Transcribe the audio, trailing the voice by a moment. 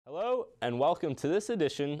Hello and welcome to this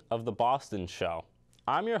edition of The Boston Show.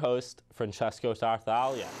 I'm your host, Francesco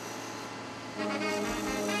Tartaglia.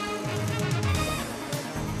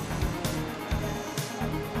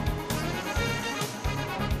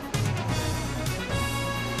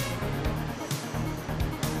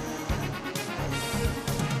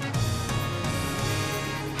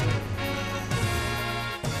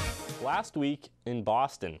 Last week in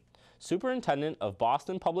Boston, Superintendent of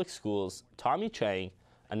Boston Public Schools, Tommy Chang,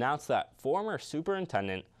 announced that former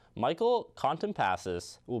Superintendent Michael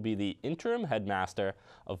Contompassis will be the interim headmaster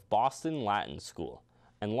of Boston Latin School,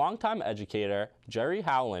 and longtime educator Jerry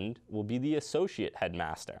Howland will be the associate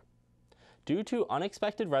headmaster. Due to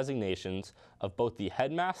unexpected resignations of both the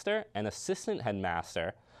headmaster and assistant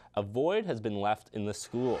headmaster, a void has been left in the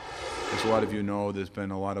school. As a lot of you know, there's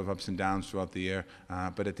been a lot of ups and downs throughout the year,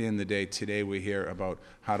 but at the end of the day, today we're here about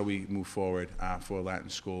how do we move forward for Latin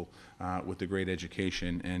School with the great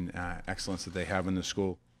education and excellence that they have in the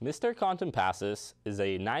school. Mr. Contompassis is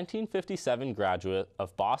a 1957 graduate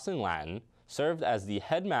of Boston Latin, served as the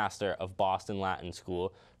headmaster of Boston Latin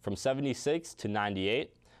School from 76 to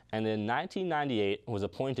 98, and in 1998 was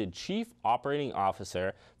appointed Chief Operating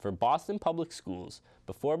Officer for Boston Public Schools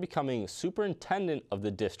before becoming superintendent of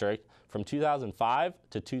the district from 2005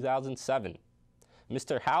 to 2007.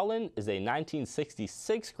 Mr. Howland is a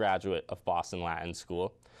 1966 graduate of Boston Latin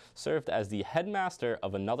School, served as the headmaster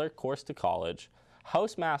of another course to college,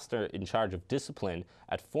 housemaster in charge of discipline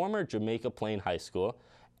at former Jamaica Plain High School,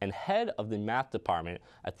 and head of the math department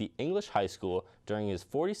at the English High School during his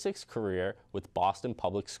 46th career with Boston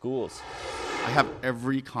Public Schools. I have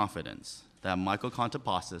every confidence that Michael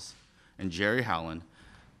Contompassis and Jerry Howland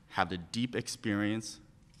have the deep experience,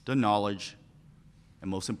 the knowledge, and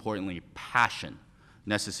most importantly, passion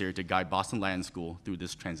necessary to guide Boston Latin School through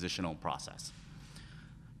this transitional process.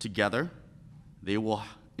 Together, they will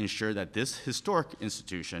ensure that this historic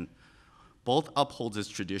institution both upholds its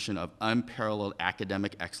tradition of unparalleled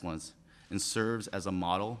academic excellence and serves as a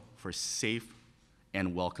model for safe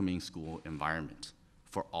and welcoming school environment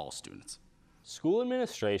for all students. School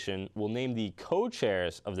administration will name the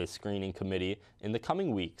co-chairs of this screening committee in the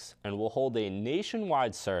coming weeks and will hold a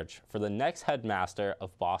nationwide search for the next headmaster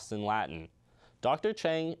of Boston Latin. Dr.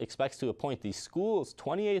 Chang expects to appoint the school's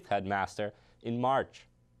 28th headmaster in March.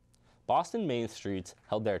 Boston Main Streets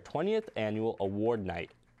held their 20th annual award night.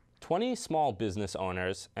 20 small business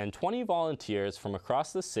owners and 20 volunteers from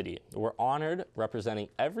across the city were honored, representing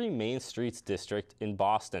every Main Streets district in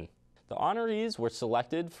Boston. The honorees were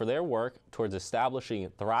selected for their work towards establishing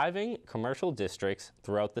thriving commercial districts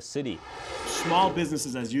throughout the city. Small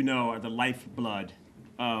businesses, as you know, are the lifeblood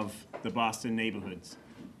of the Boston neighborhoods.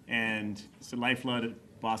 And it's the lifeblood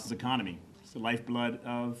of Boston's economy. It's the lifeblood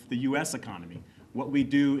of the U.S. economy. What we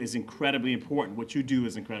do is incredibly important. What you do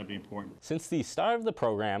is incredibly important. Since the start of the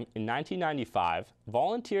program in 1995,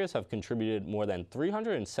 volunteers have contributed more than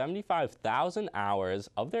 375,000 hours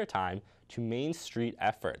of their time to Main Street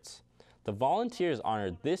efforts. The volunteers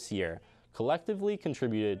honored this year collectively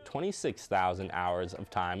contributed 26,000 hours of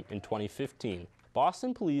time in 2015.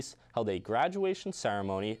 Boston Police held a graduation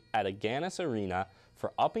ceremony at Agganis Arena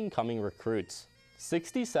for up-and-coming recruits.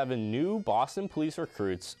 67 new Boston Police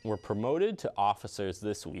recruits were promoted to officers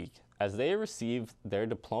this week as they received their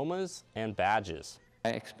diplomas and badges. I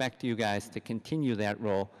expect you guys to continue that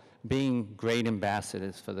role, being great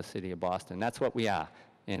ambassadors for the city of Boston. That's what we are,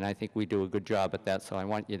 and I think we do a good job at that, so I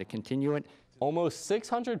want you to continue it. Almost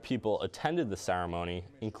 600 people attended the ceremony,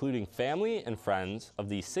 including family and friends of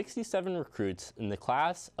the 67 recruits in the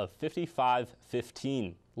class of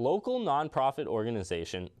 55-15. Local nonprofit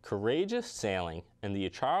organization Courageous Sailing and the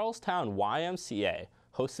Charlestown YMCA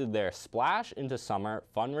hosted their Splash into Summer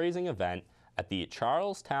fundraising event at the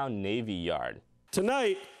Charlestown Navy Yard.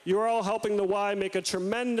 Tonight, you are all helping the Y make a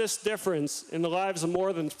tremendous difference in the lives of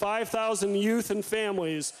more than 5,000 youth and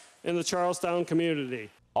families in the Charlestown community.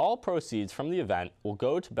 All proceeds from the event will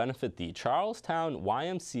go to benefit the Charlestown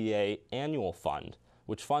YMCA Annual Fund,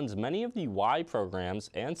 which funds many of the Y programs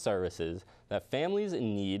and services that families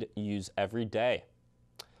in need use every day.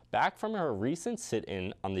 Back from her recent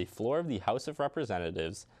sit-in on the floor of the House of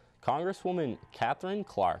Representatives, Congresswoman Katherine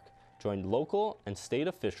Clark joined local and state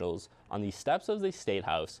officials on the steps of the State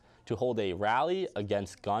House to hold a rally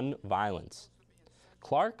against gun violence.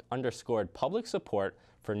 Clark underscored public support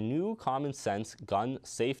for new common-sense gun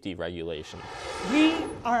safety regulation. We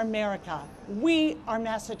are America. We are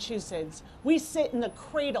Massachusetts. We sit in the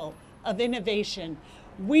cradle of innovation.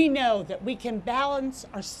 We know that we can balance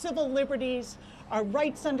our civil liberties, our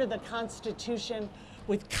rights under the Constitution,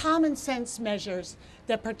 with common sense measures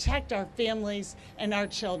that protect our families and our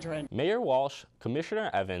children. Mayor Walsh, Commissioner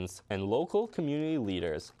Evans, and local community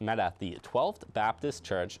leaders met at the 12th Baptist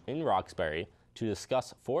Church in Roxbury to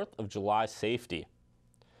discuss 4th of July safety.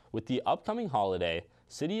 With the upcoming holiday,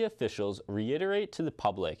 city officials reiterate to the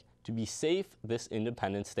public to be safe this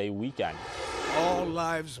Independence Day weekend. All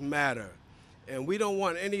lives matter, and we don't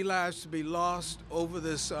want any lives to be lost over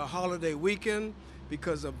this holiday weekend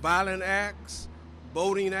because of violent acts,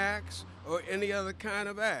 boating acts, or any other kind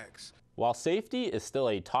of acts. While safety is still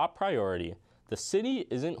a top priority, the city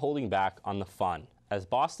isn't holding back on the fun as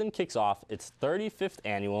Boston kicks off its 35th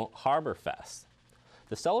annual Harbor Fest.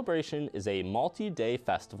 The celebration is a multi-day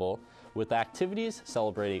festival with activities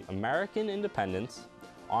celebrating American independence,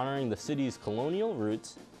 honoring the city's colonial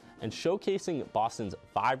roots, and showcasing Boston's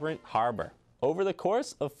vibrant harbor. Over the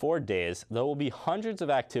course of 4 days, there will be hundreds of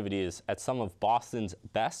activities at some of Boston's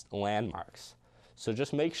best landmarks. So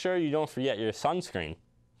just make sure you don't forget your sunscreen.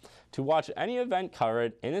 To watch any event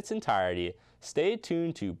covered in its entirety, stay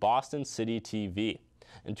tuned to Boston City TV.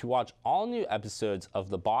 And to watch all new episodes of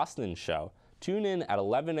The Boston Show, tune in at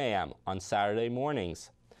 11 a.m. on Saturday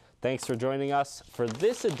mornings. Thanks for joining us for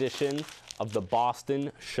this edition of The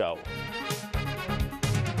Boston Show.